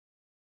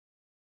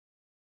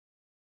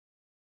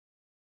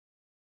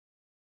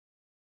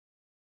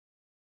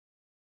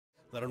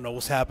Let them know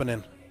what's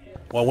happening.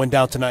 What went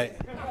down tonight?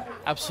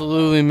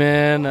 Absolutely,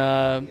 man.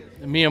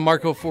 Me and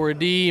Marco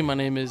 4D. My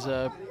name is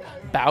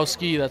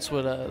Bowskii.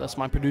 That's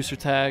my producer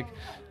tag.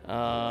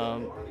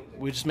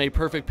 We just made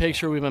Perfect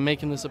Picture. We've been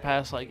making this the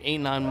past like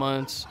 8-9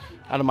 months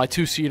out of my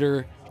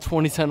 2-seater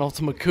 2010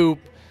 Ultima Coupe.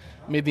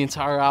 Made the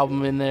entire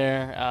album in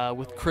there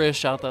with Chris.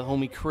 Shout out to the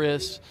homie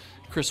Chris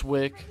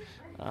Wick.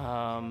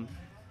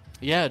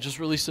 Yeah, just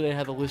released today.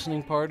 Had the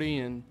listening party,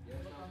 and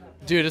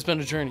dude, it's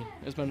been a journey.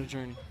 It's been a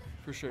journey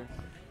for sure.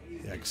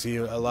 Yeah, I can see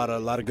a lot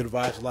of good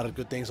vibes, a lot of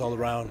good things all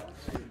around.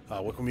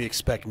 What can we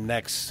expect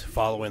next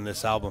following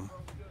this album?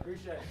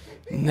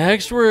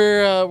 Next,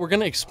 we're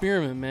gonna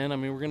experiment, man. I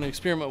mean, we're gonna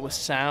experiment with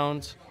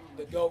sound.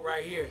 The goat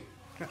right here.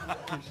 The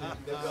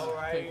goat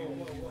right here.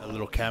 A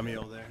little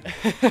cameo there.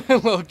 A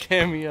little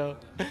cameo,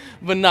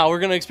 but no, we're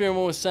gonna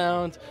experiment with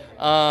sound.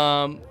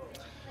 I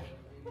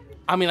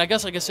mean, I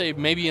guess I could say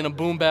maybe in a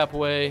boom bap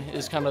way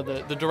is kind of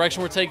the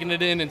direction we're taking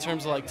it in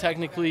terms of like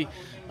technically.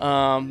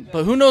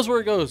 But who knows where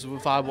it goes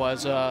with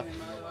vibe-wise.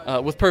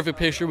 With Perfect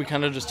Picture, we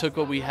kind of just took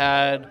what we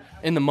had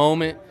in the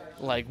moment,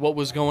 like what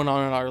was going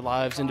on in our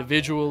lives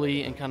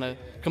individually, and kind of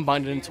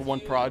combined it into one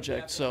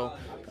project. So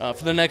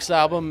for the next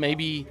album,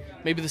 maybe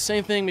the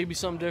same thing, maybe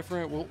something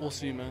different. We'll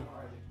see, man.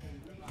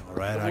 All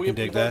right, I can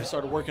dig that. We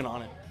started working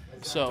on it.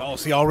 So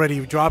see,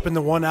 already dropping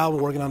the one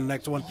album, working on the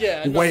next one.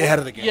 Yeah, way ahead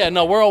of the game. Yeah,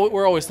 no,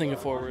 we're always thinking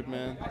forward,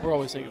 man. We're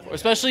always thinking forward,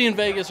 especially in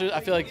Vegas.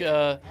 I feel like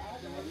the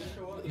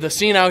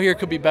scene out here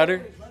could be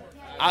better.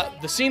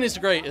 The scene is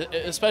great,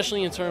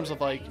 especially in terms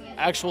of like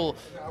actual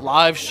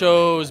live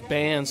shows,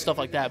 bands, stuff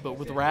like that. But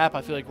with rap,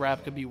 I feel like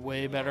rap could be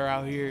way better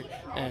out here.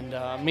 And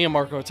me and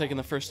Marco are taking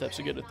the first steps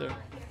to get it there.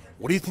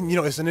 What do you think?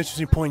 It's an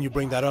interesting point you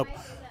bring that up.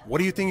 What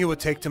do you think it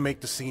would take to make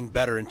the scene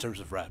better in terms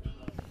of rap?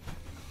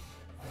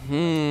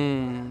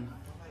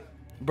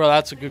 Bro,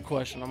 that's a good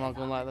question. I'm not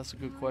gonna lie, that's a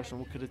good question.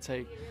 What could it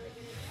take?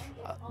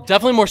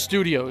 Definitely more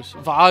studios.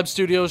 Vibe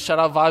Studios. Shout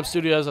out Vibe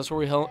Studios. That's where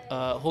we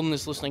holding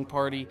this listening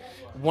party.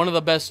 One of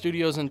the best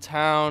studios in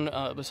town,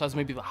 besides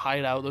maybe the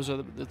Hideout. Those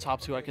are the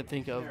top two I could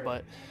think of.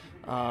 But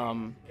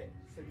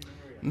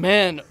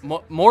man,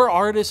 more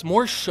artists,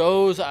 more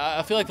shows.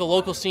 I feel like the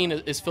local scene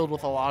is filled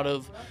with a lot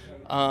of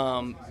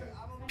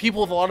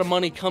people with a lot of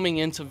money coming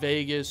into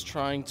Vegas,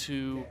 trying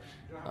to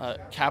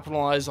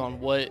capitalize on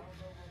what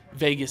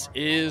Vegas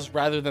is,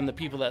 rather than the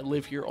people that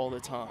live here all the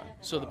time.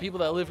 So the people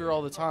that live here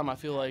all the time, I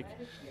feel like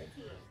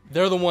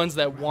they're the ones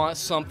that want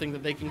something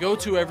that they can go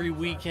to every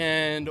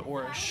weekend,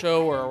 or a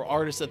show or an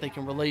artist that they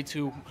can relate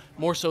to,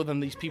 more so than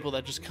these people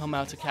that just come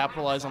out to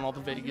capitalize on all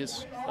the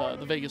Vegas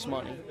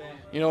money.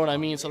 You know what I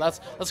mean? So that's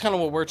kind of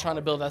what we're trying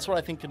to build. That's what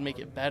I think could make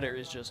it better,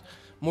 is just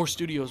more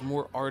studios,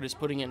 more artists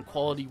putting in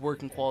quality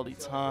work and quality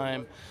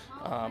time,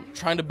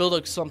 trying to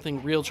build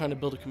something real, trying to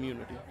build a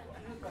community.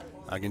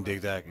 I can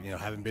dig that.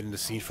 Having been in the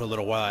scene for a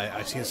little while,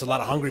 I've seen there's a lot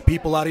of hungry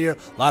people out here,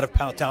 a lot of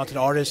talented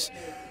artists.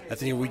 I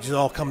think we just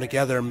all come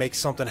together and make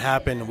something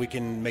happen, and we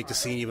can make the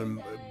scene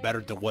even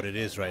better than what it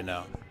is right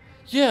now.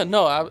 Yeah,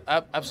 no,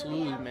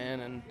 absolutely,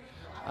 man. And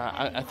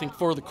I think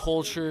For the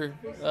Culture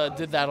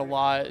did that a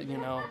lot,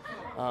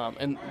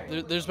 and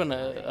there's been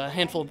a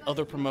handful of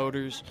other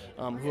promoters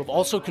who have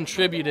also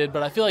contributed.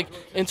 But I feel like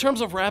in terms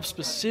of rap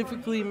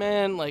specifically,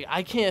 man, like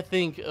I can't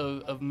think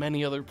of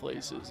many other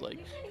places.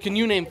 Like, can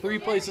you name 3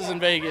 places in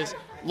Vegas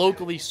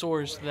locally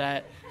sourced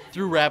that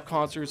through rap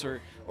concerts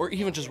or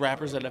even just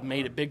rappers that have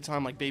made it big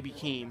time, like Baby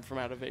Keem from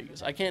out of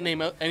Vegas? I can't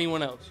name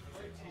anyone else.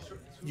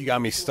 You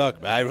got me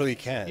stuck, man. I really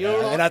can't.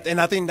 And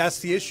I think that's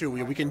the issue.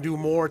 We can do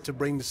more to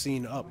bring the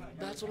scene up.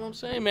 That's what I'm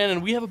saying, man.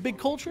 And we have a big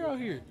culture out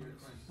here.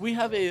 We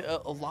have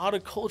a lot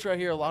of culture out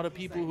here, a lot of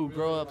people who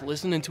grow up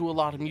listening to a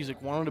lot of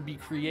music, wanting to be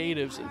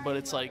creatives, but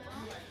it's like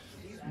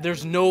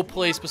there's no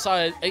place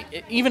besides,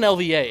 even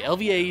LVA.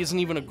 LVA isn't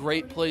even a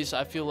great place,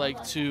 I feel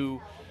like, to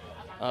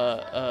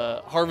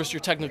harvest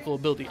your technical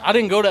ability. I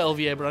didn't go to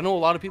LVA, but I know a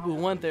lot of people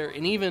who went there,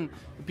 and even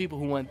the people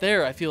who went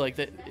there, I feel like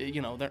that,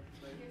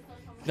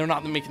 they're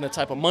not making the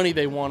type of money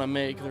they want to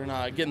make. They're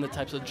not getting the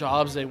types of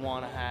jobs they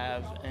want to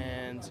have,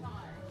 and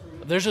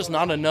there's just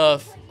not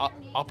enough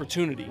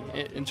opportunity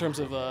in terms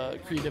of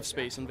creative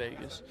space in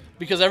Vegas,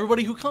 because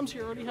everybody who comes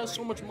here already has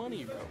so much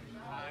money, bro.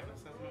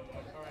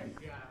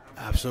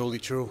 Absolutely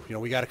true.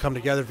 We got to come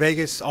together.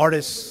 Vegas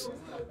artists,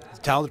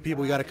 talented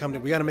people. We got to come.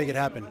 We got to make it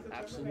happen.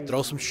 Absolutely.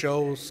 Throw some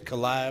shows,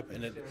 collab,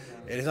 and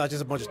it's not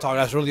just a bunch of talk.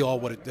 That's really all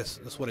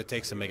that's what it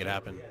takes to make it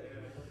happen.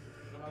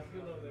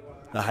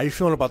 Now, how are you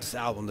feeling about this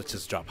album that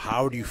just dropped?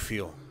 How do you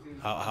feel?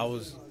 I'm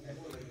sure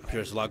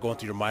there's a lot going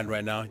through your mind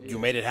right now. You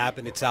made it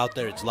happen. It's out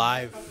there. It's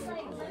live.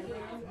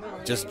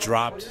 Just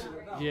dropped.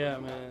 Yeah,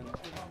 man.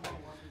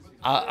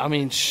 I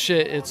mean,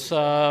 shit. It's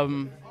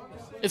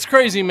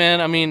crazy, man.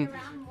 I mean,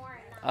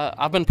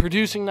 I've been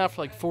producing now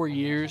for like 4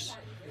 years.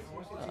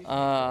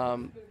 I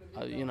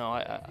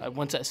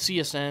went to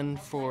CSN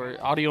for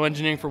audio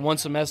engineering for 1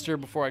 semester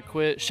before I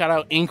quit. Shout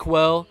out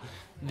Inkwell,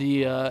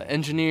 the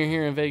engineer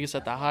here in Vegas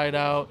at the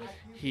Hideout.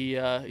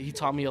 He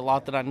taught me a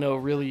lot that I know.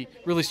 Really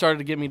started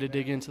to get me to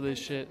dig into this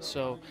shit.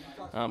 So,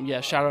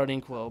 shout out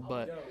Inkwell.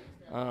 But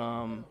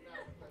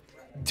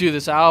Dude,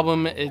 this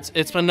album,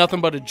 it's been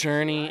nothing but a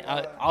journey.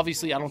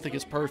 Obviously, I don't think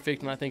it's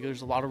perfect, and I think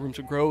there's a lot of room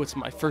to grow. It's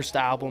my first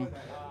album.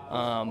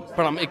 But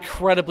I'm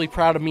incredibly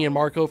proud of me and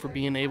Marco for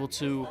being able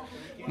to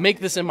make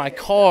this in my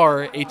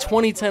car, a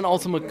 2010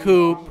 Ultima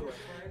Coupe,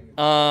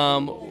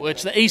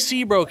 which the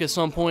AC broke at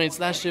some points.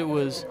 That shit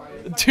was,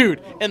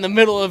 dude, in the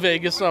middle of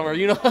Vegas summer.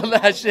 You know how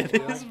that shit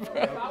is,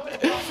 bro.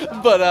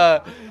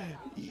 But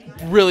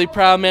really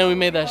proud, man. We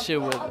made that shit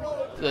with,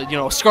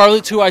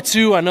 Scarlet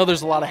 2i2. I know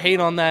there's a lot of hate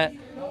on that.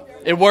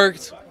 It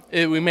worked.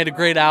 We made a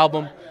great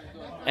album,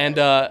 and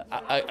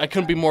I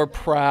couldn't be more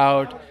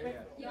proud.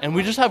 And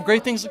we just have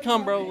great things to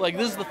come, bro. Like,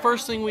 this is the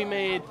first thing we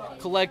made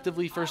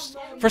collectively. First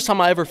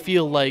time I ever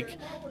feel like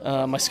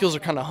my skills are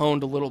kind of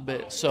honed a little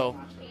bit. So,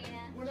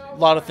 a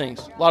lot of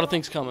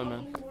things coming,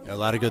 man. A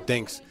lot of good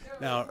things.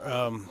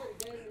 Now,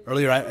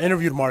 earlier I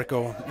interviewed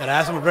Marco, and I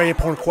asked him a very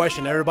important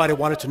question everybody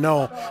wanted to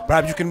know.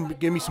 Perhaps you can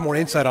give me some more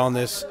insight on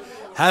this.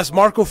 Has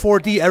Marco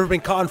 4D ever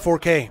been caught in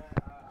 4K?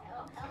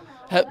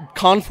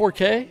 Con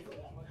 4K?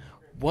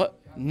 What?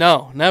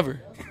 No,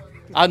 never.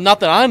 Not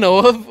that I know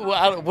of.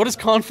 What is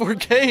Con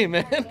 4K,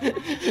 man?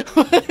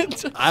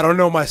 I don't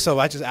know myself.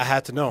 I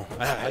had to know.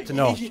 I had to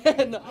know.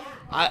 Yeah, no.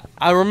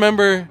 I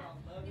remember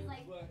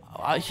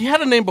he had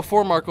a name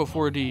before Marco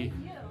 4D,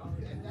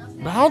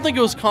 but I don't think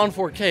it was Con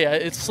 4K.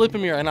 It's slipping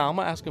me right now. I'm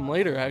gonna ask him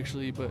later,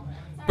 actually. But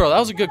bro, that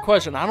was a good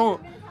question.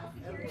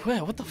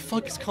 Wait, what the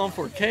fuck is Con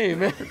 4K,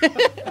 man?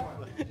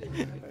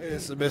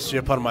 It's a mystery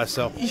upon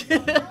myself.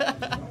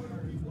 Yeah.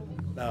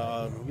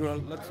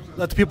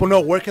 Let the people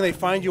know, where can they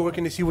find you, where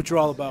can they see what you're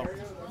all about?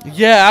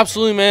 Yeah,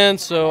 absolutely, man.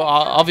 So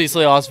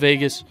obviously Las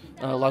Vegas,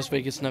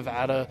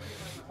 Nevada.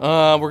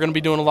 We're going to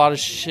be doing a lot of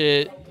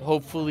shit,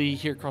 hopefully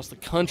here across the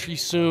country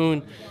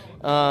soon.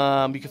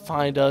 You can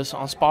find us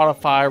on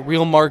Spotify,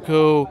 Real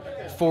Marco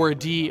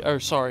 4D, or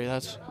sorry,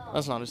 that's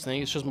not his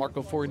thing. It's just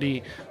Marco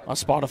 4D on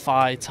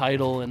Spotify,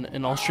 Tidal,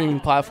 and all streaming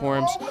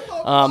platforms.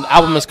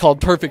 Album is called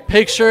Perfect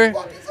Picture.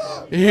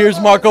 Here's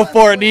Marco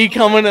 4D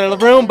coming in the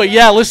room. But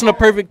yeah, listen to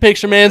Perfect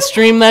Picture, man.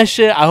 Stream that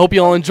shit. I hope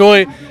you all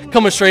enjoy.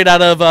 Coming straight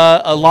out of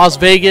Las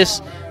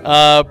Vegas.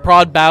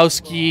 Prod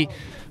Bowskii,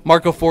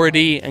 Marco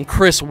 4D, and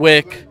Chris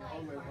Wick.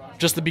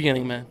 Just the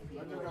beginning, man.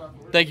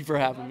 Thank you for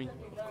having me.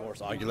 Of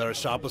course, Aguilera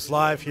Shopless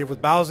Live here with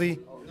Bowskii.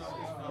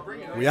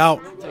 We out.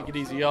 Take it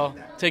easy, y'all.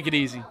 Take it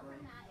easy.